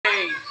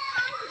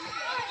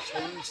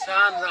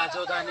सुनसान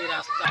राजधानी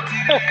रास्ता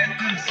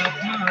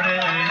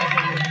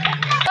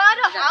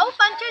आउ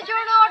 5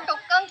 जण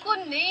टोकन को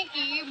ने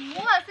की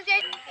मु आसी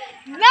जाय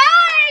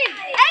नहीं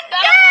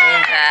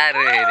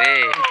अरे रे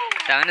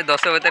ताने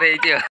 10 बतर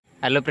हेची।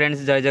 हेलो फ्रेंड्स,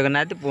 जय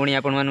जगन्नाथ। पुणी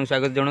आपण मानू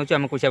स्वागत जनाऊँ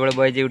आम कुशियापाल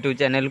बॉयज यूट्यूब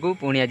चैनल को।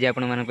 पुणी आज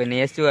आपण मान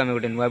नहीं आसू आम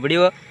गोटे नुआ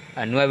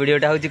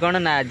वीडियोटा हूँ कौन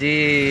ना, आज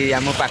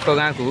आम पाख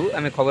गाँ को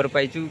आम खबर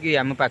पाइचु कि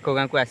आम पाख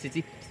गाँ को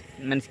आसी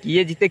माने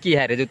किए जीते किए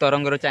हारे, जो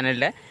तरंगर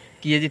चैनलटा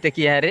किए जीते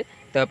किए हारे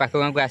तो पाख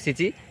गाँव को आसी।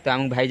 तो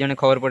आम भाई जने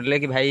खबर पड़े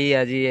कि भाई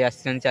आज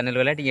आसान चैनल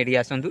वाला टे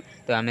आसतु,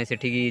 तो आम से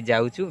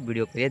जाऊँ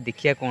वीडियो कर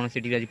देखिए कौन से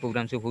आज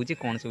प्रोग्राम सब हो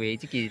कौन सब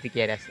किए जीते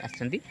किए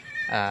आसती।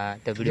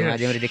 तो वीडियो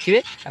माध्यम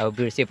देखिए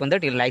से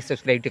पर्यटन लाइक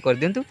सब्सक्राइब कर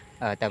दिंतु,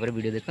 तापर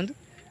वीडियो देखु।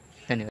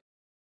 धन्यवाद।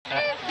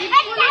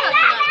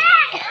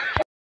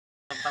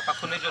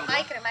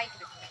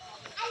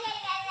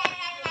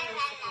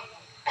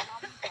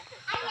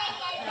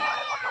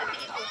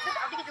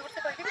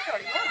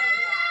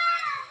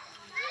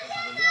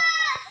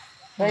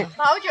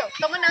 भाउज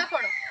तुम ना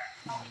कौन?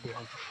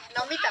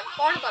 नमिता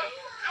कौन कर?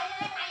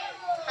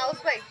 House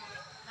wife.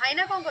 भाई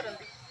ना कौन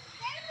करती?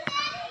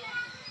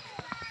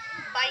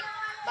 बाइक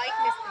बाइक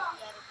मिस्त्री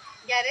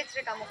गैरेज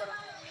रे काम करो।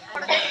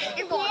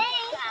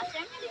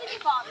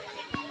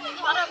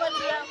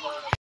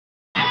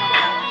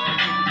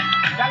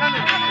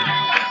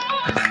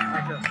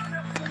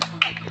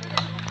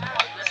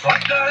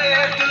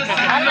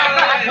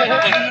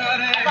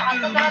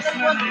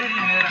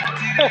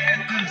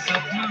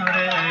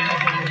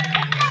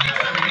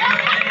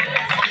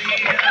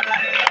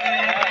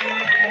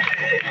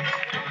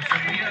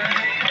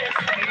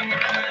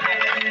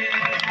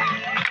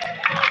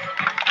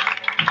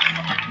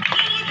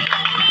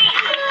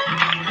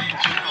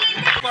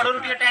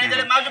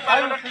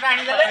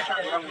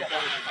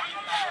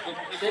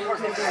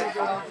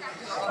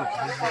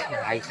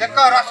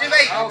 देखो रसी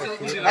भाई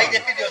भाई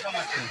देखि दियो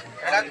समझ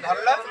एला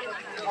धरला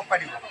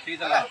फपाडी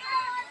ठीक है।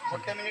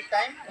 गोटे मिनिट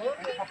टाइम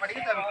फपाडी के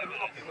तब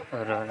ओके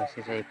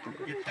रसी से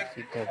सीधा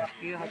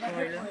की हाथ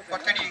में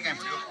पछड़ी के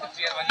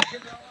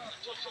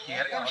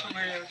केयर का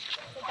समय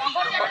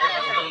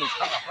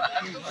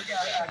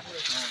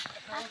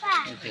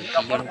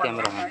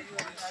कैमरा में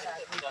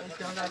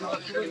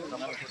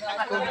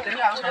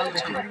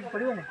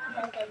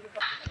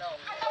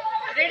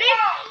रेडी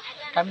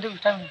टाइम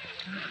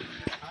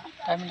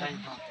टाइम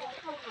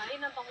भाई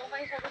ना तुम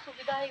भाई सब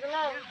सुविधा हे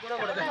गला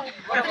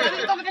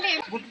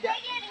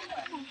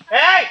ए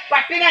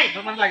पार्टी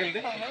नहीं मन लागल दे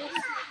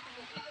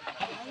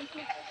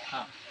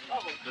हां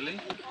बोले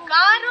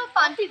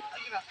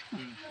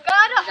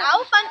कार आउ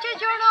 5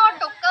 जण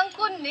टोकन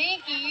को ने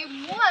की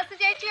मु आसी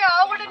जाय छी आ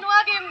गोटे नुआ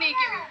गेम ने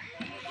की।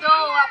 तो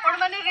आपण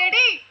माने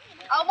रेडी?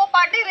 आ मो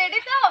पार्टी रेडी?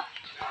 तो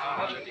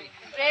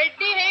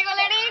रेडी हे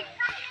गलेनी।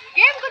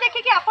 गेम को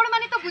देखि कि आपण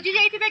माने तो बुझी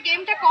जाइथिबे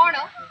गेम टा कोन,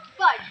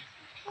 बट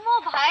मो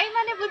भाई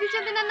माने बुझी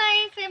चंदी ना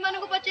नहीं से माने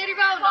को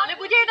पचेरिबा आ नले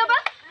बुझाई दबा।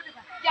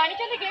 जानि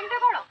चंदी गेम टा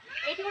कोन?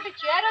 एठी गोटे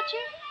चेयर अछि,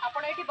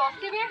 आपण एठी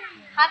बसिबे,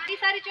 हाथी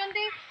सारी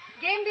चंदी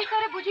गेम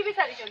विषय बुझी भी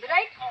सारी चंदी,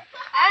 right?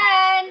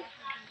 And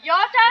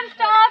your time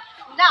starts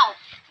now.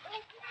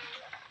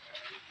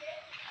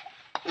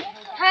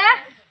 है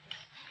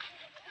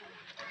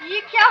ये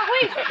क्या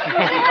हुई?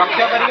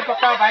 लक्ष्य करके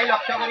पकाओ भाई,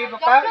 लक्ष्य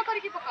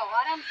करके पकाओ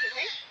आराम से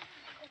भाई।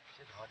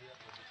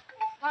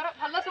 धरो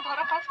भलो से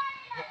धरो,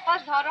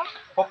 फर्स्ट धरो।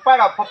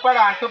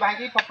 फप्पाड़ा आंटू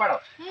भांगी फप्पाड़ा।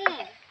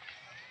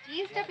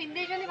 जीन्स टा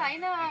पिंदे जनी भाई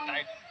ना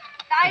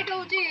टाइट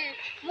होची।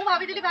 मु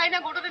भाभी दिली भाई ना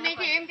गोडो रे नै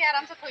के एम के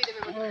आराम से थोई देबे।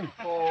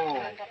 ओ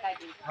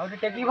हाउ टू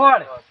टेक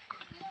बोर्ड?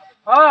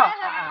 हां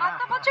हाथ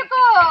पछ को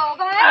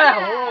भाई।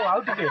 ओ हाउ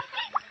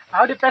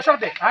टू प्रेशर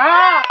दे।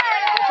 हां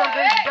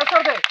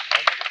प्रेशर दे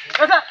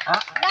ऐसा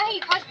नहीं,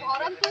 फर्स्ट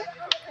धरन तू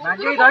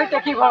नागी धरी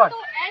टेकी बोर्ड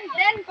एंड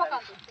देन पका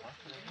तू।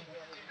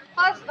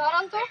 फर्स्ट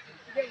धरन तू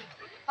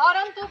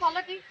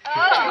भलो की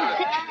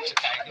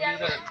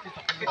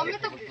हमें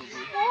तो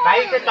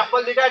भाई के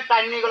चप्पल दिटा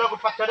टाइम नहीं गलो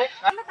पछरे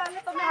हमें ताले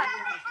तमे हाथ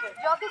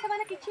जदी से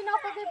माने किछि ना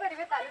पदे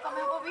परिबे ताले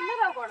तमे वो winner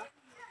uh cone.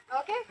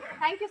 Okay,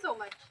 thank you so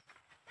much.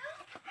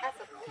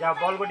 जा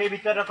बॉल गोटे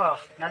भीतर रखो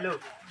नालू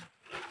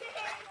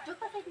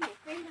जोता से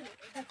नहीं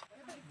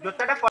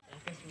जोताटा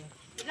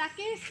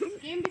राकेश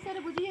गेम विषय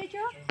बुझी जाय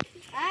छो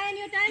and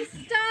your time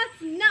starts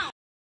now.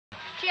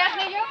 Chair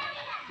ले जाओ,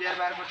 चेयर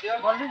बाहर कर दियो।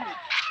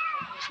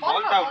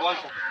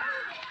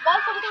 बॉल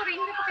सब तो रिंग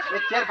में पकड़ दे।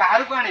 चेयर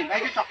बाहर को आने भाई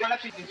के चप्पल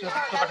पीस दे।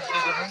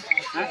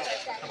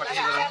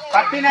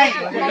 पार्टी नहीं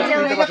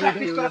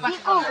प्रैक्टिस करो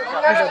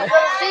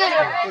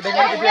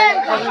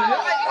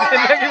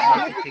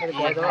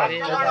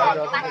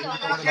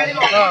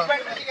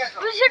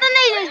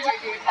नहीं जाय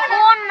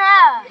कौन ना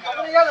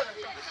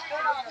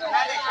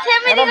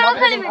सेमिनी नो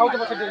खेली में जो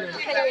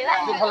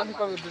भलो नहीं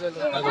कर दे।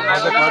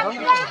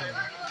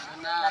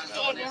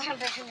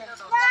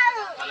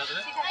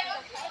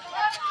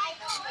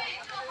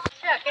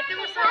 केते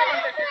वर्ष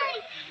कॉन्ट्रैक्ट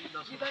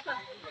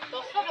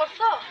 10 वर्ष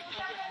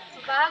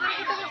बाहागर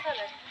केते वर्ष है?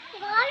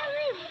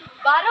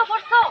 12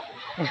 वर्ष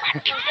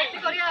कॉन्ट्रैक्ट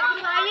करिया आगु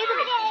भाई हे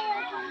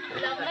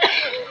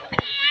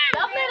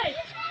लव मैरिज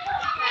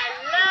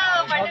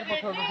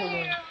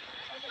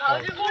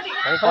भाउजू कोठी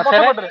पछरे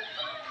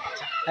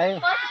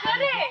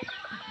पछरे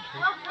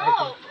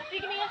ओहो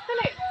ठीक नहीं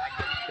आस्तले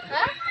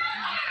हां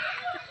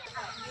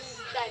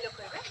डायलॉग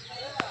कहबे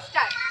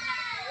स्टार्ट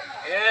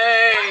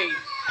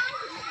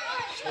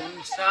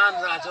सुनसान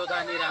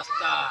राजधानी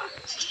रास्ता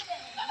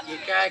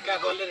एका एका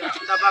गले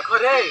रास्ता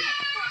पाखरे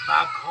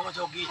बाघ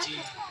जगिची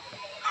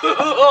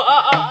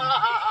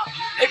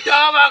एटा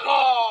बाघ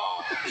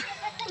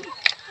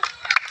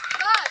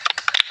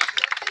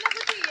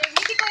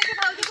एमिति कहके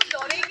भाउजी को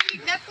डरे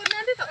किडनैप करना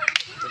दे तो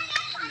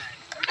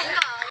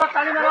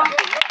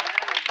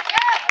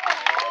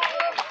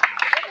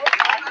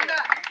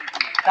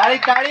ताली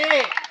ताली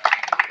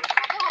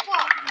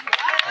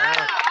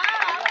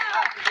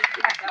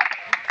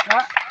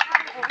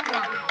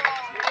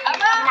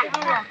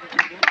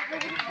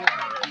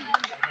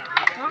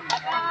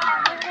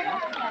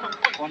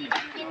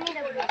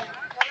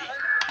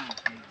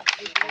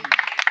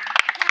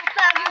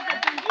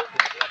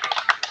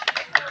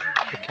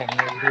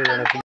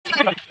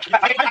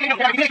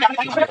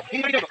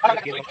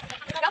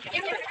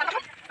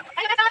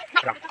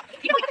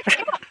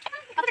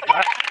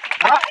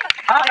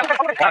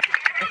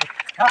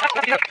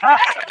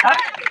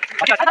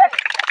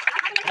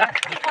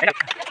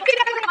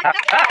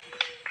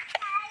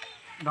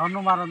धनु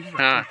मारन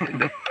हां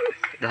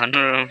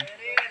धनु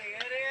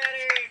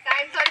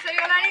टाइम सरी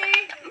गलानी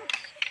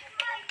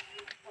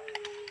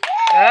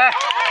 10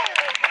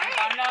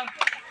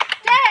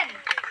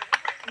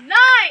 9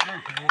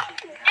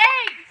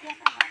 8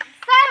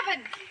 7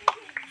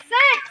 6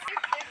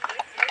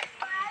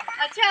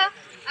 अच्छा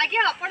आगे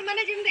आपण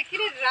माने जिम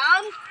देखिले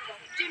राम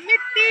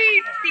जिमिति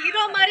तीर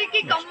मारी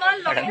की कमाल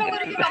लक्ष्य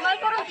करी की कमाल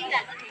करो की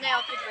नहीं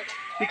ऑफिस में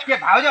टिके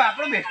भाउज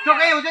आपण व्यस्त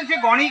कई होजन से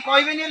गणी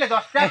कहबे नि ले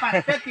 10 टा 5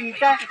 टा 3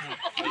 टा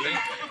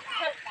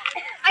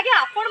आगे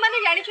आपण माने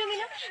जानि छनी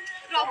ना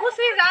प्रभु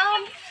श्री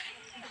राम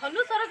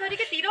धनुषर धरी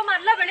के तीर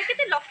मारला बेले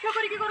केते लक्ष्य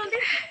करी के करंती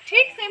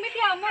ठीक सेमिति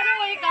हमर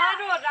ए गां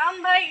रो राम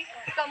भाई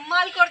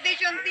कमाल कर दे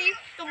चंती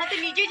तो मते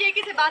निजे जे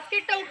के से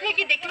बास्केट टा उठे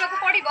की देखबा को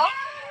पड़िबो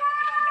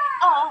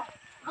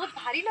बहुत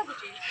भारी लागु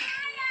छी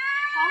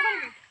कोन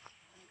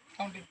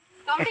करबी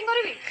काउंटिंग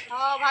करबी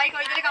हां भाई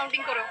कहि देले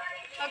काउंटिंग करो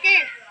ओके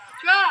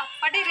छुआ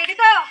पार्टी रेडी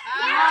तो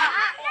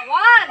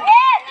 1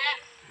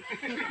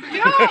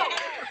 2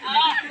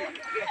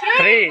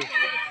 3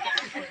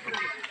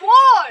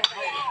 4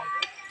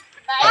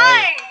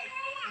 5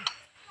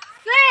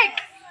 6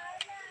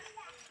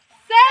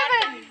 7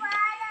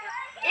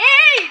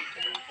 8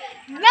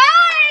 9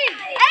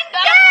 and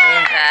 10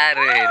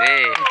 अरे रे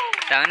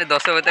ताने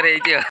 10 भीतर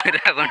हेची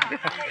रावण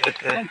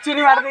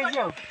सेंचुरी मार देछि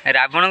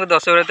रावण को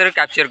 10 भीतर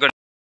कैप्चर कर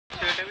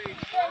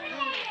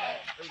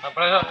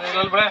अपने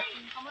रोल बड़े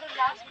हमरो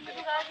लास्ट में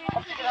तो गाजी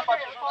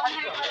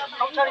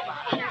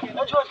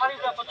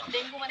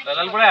डेंगू माने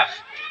रोल बड़े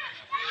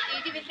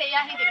एटी भी सही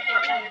ही देखते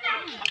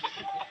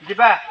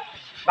जिबा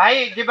भाई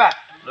जिबा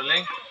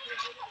रोलिंग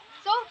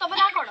सो तुम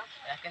ना कोन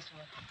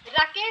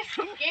राकेश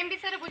गेम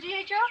विषय बुझी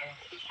हेछो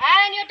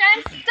and your time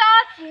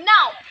starts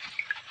now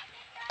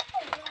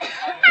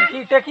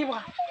टेकी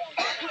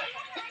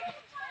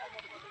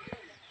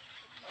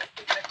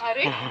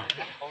अरे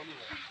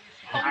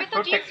तुम्हें तो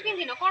जीन्स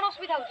पिंदी न कोन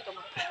असुविधा होची तुम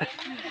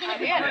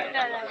अरे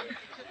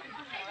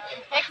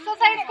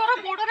एक्सरसाइज करो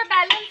गोड़ रे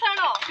बैलेंस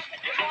आनो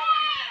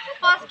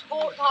फर्स्ट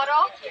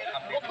धरो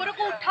ऊपर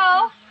को उठाओ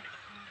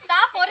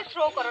तापर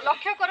थ्रो करो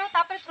लक्ष्य करो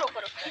तापर थ्रो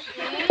करो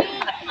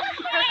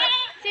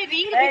से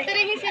रिंग भीतर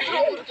ही से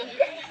थ्रो करू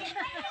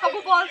सब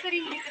बॉल से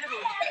रिंग भीतर हो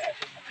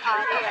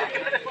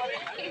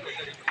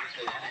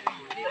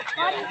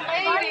अरे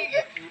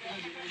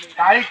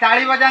ताली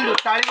ताली बजांदू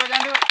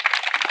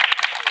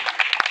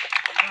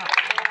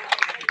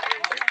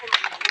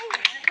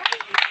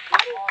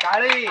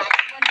ताली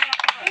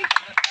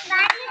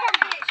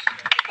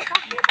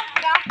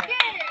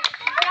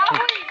क्या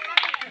हुई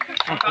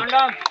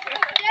काउंटडाउन 9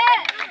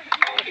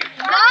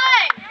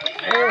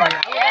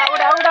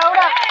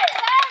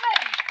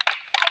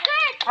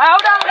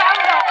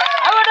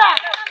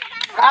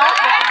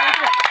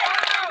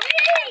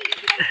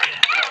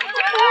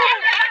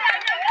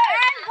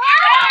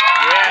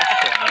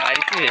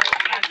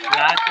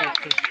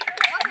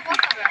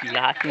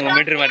 लास्ट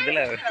मोमेंट रे मार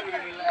देला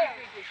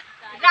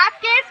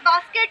राकेश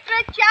बास्केट रे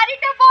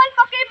चारिटा बॉल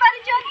पकई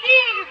परिचंती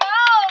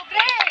वाओ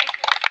ग्रेट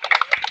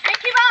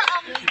देखिबा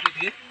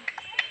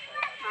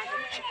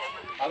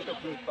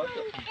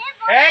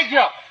ए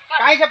जो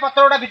काई से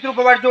पत्रोडा भितर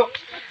को बाड़ दो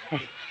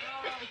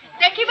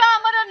देखिबा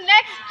हमर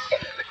नेक्स्ट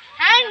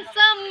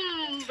हैंडसम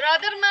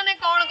ब्रदर माने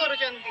कोन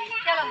करूचंती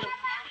चलंदो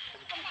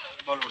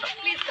बॉल उठा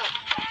प्लीज कम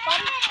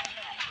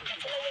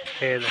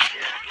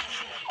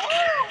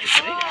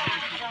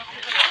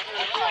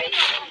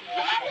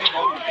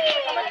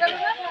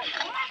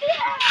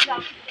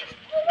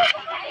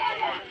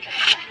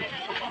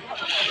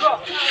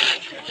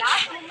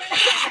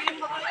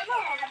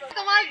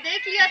कमाल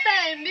देख लिया था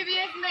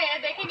एमबीबीएस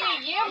में देखेंगे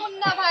ये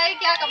मुन्ना भाई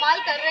क्या कमाल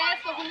कर रहे हैं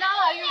सो Munna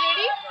are you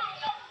ready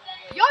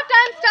your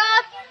time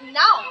starts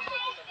now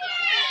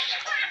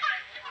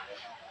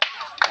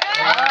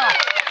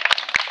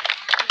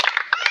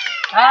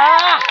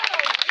हां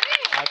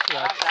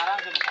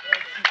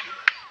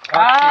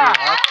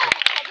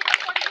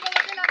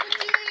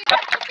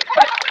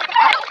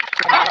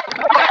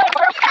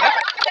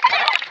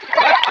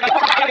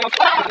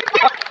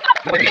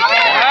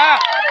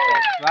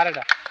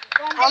बारटा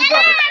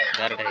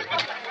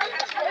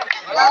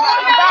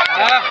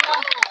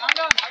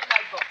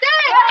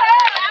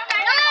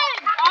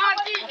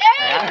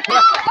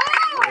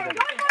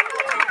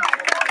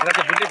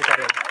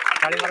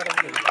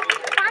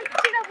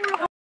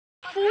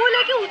फूल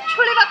है कि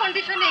उछुड़ेगा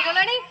कंडीशन नहीं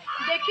गलानी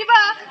देखिबा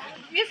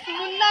इस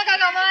मुन्ना का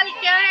कमाल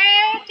क्या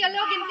है।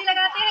 चलो गिनती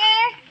लगाते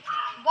हैं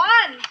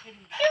 1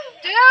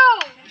 2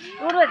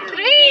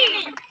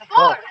 3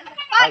 4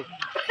 5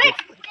 6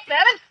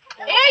 7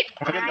 8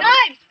 9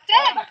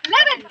 10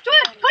 11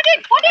 12 13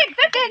 14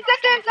 15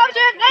 16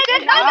 17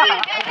 18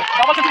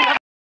 19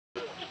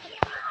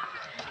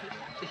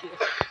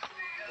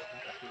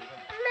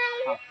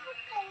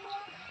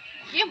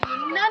 ये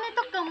मुन्ना ने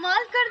तो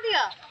कमाल कर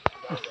दिया।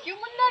 क्यों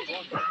मुन्ना जी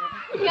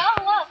क्या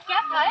हुआ क्या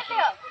खाए थे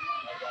आप?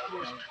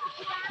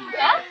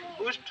 क्या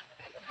बूस्ट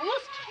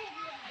बूस्ट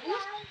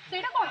बूस्ट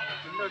सेटा कौन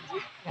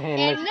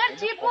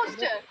एनर्जी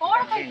बूस्टर कौन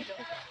खाइलो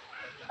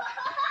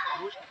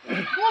बूस्ट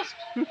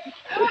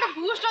कौन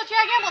बूस्ट अछि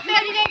आगे मते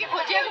आजी जाके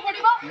खोजिया को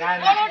पड़िबो कौन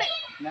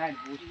ना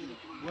boost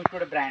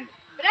boost brand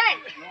brand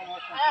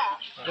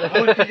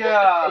boost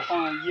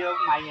ये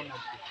my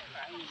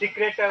energy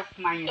secret of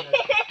my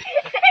energy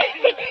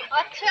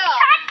अच्छा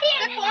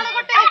से कौन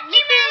गोटे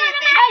एमिति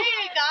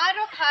देसी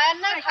गारो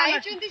खाना खाई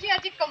चंदी जी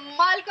आज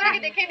कमाल करके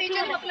देखे दै छ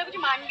मतलब कुछ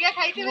मांडिया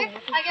खाइथिबे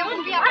आगे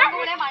हम भी आपन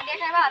गोळे मांडिया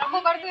खाइबा आरंभ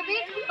कर देबी।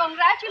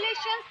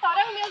 कांग्रेचुलेशंस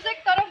तरंग म्यूजिक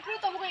तरफ से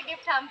तुमको एक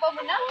गिफ्ट हैम्पर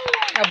मुन्ना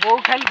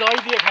बहुत खाली दही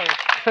दिए खाए